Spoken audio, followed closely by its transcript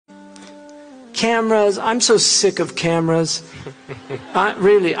cameras. I'm so sick of cameras.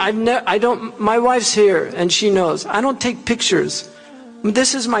 Really, I don't, my wife's here and she knows. I don't take pictures.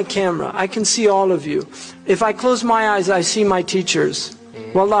 This is my camera. I can see all of you. If I close my eyes, I see my teachers.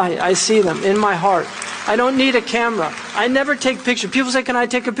 Wallahi, I see them in my heart. I don't need a camera. I never take pictures. People say, can I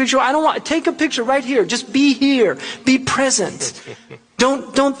take a picture? I don't want, take a picture right here. Just be here. Be present.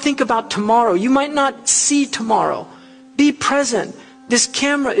 Don't think about tomorrow. You might not see tomorrow. Be present. This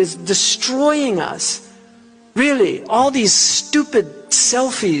camera is destroying us. Really, all these stupid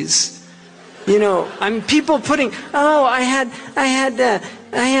selfies. You know, people putting, oh, I had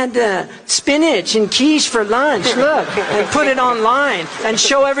spinach and quiche for lunch, look, and put it online and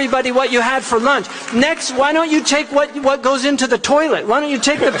show everybody what you had for lunch. Next, why don't you take what goes into the toilet? Why don't you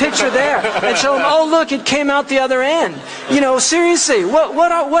take the picture there and show them, oh, look, it came out the other end. You know, seriously,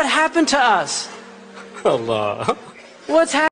 what happened to us? Allah. What's happened?